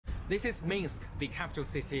This is Minsk, the capital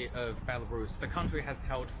city of Belarus. The country has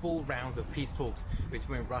held 4 rounds of peace talks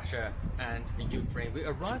between Russia and Ukraine. We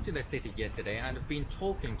arrived in the city yesterday and have been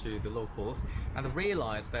talking to the locals and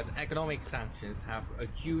realized that economic sanctions have a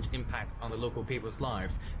huge impact on the local people's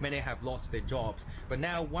lives. Many have lost their jobs. But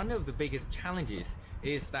now one of the biggest challenges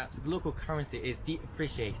is that the local currency is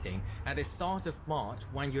depreciating. At the start of March,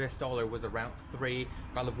 $1 was around 3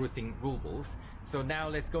 Belarusian rubles. So now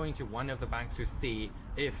let's go into one of the banks to see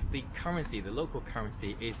if the currency, the local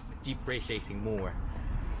currency, is depreciating more.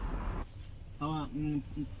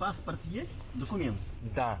 Паспорт есть? Документ?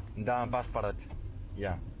 Да, паспорт.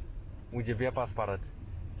 Я. У тебя паспорт.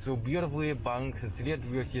 So первый банк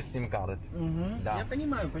следует сим-карт. Да. Я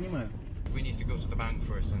понимаю. We need to go to the bank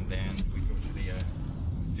first and then we go to the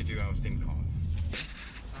to do our SIM cards.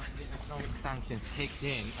 The economic sanctions kicked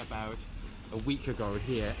in about a week ago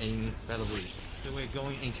here in Belarus. So we're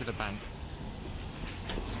going into the bank.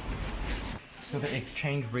 So the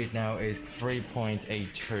exchange rate now is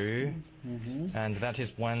 3.82, and that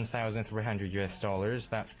is $1,300.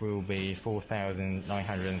 That will be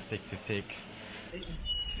 4,966.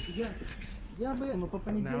 Я бы, но по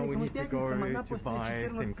понедельникам и пятницам она после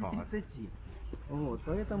 14:30. Вот,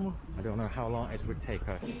 поэтому... I don't know how long it would take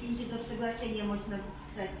her.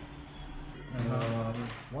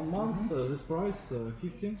 1 month, this price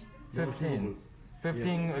 15. 15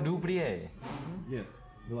 ruble. Yes,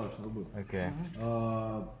 Belarusian ruble. Okay.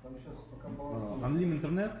 Unlimited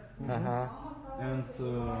internet. And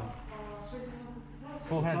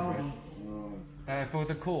 400. For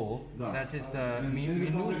the call, that is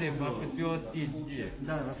минуты во всё сети.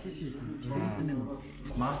 Да, во все сети. 400 минут.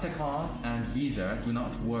 Mastercard and Visa do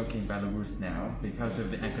not work in Belarus now because of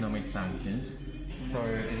the economic sanctions. So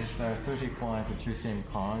it is 35 for 2 SIM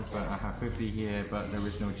cards, but I have 50 here, but there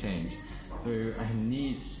is no change. So I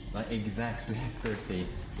need like exactly 30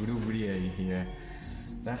 ruble here.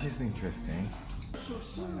 That is interesting.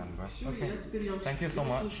 Okay. Thank you so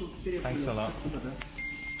much. Thanks a lot.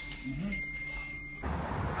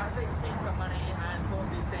 I've changed some money and bought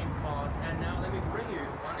these same cards, and now let me bring you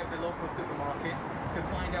to one of the local supermarkets to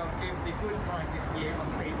find out if the food prices here are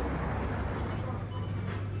stable.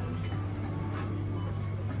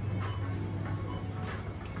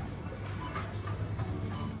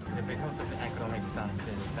 Because of the economic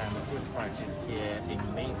sanctions and the food prices here in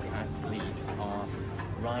Minsk at least are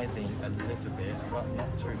rising a little bit, but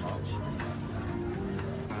not too much.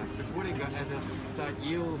 Сырьгорика это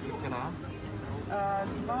стоил вчера.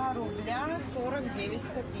 2 рубля 49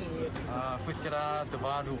 копеек. Вчера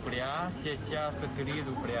 2 рубля, сейчас 3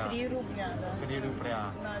 рубля. 3 рубля, да. 3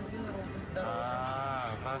 рубля. На 1 рубль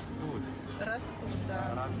дороже. Растут. Растут,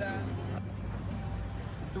 да.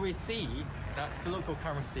 So we see that the local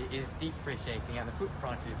currency is depreciating and the food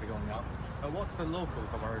prices are going up. But what the locals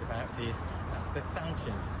are worried about is that the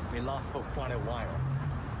sanctions will last for quite a while.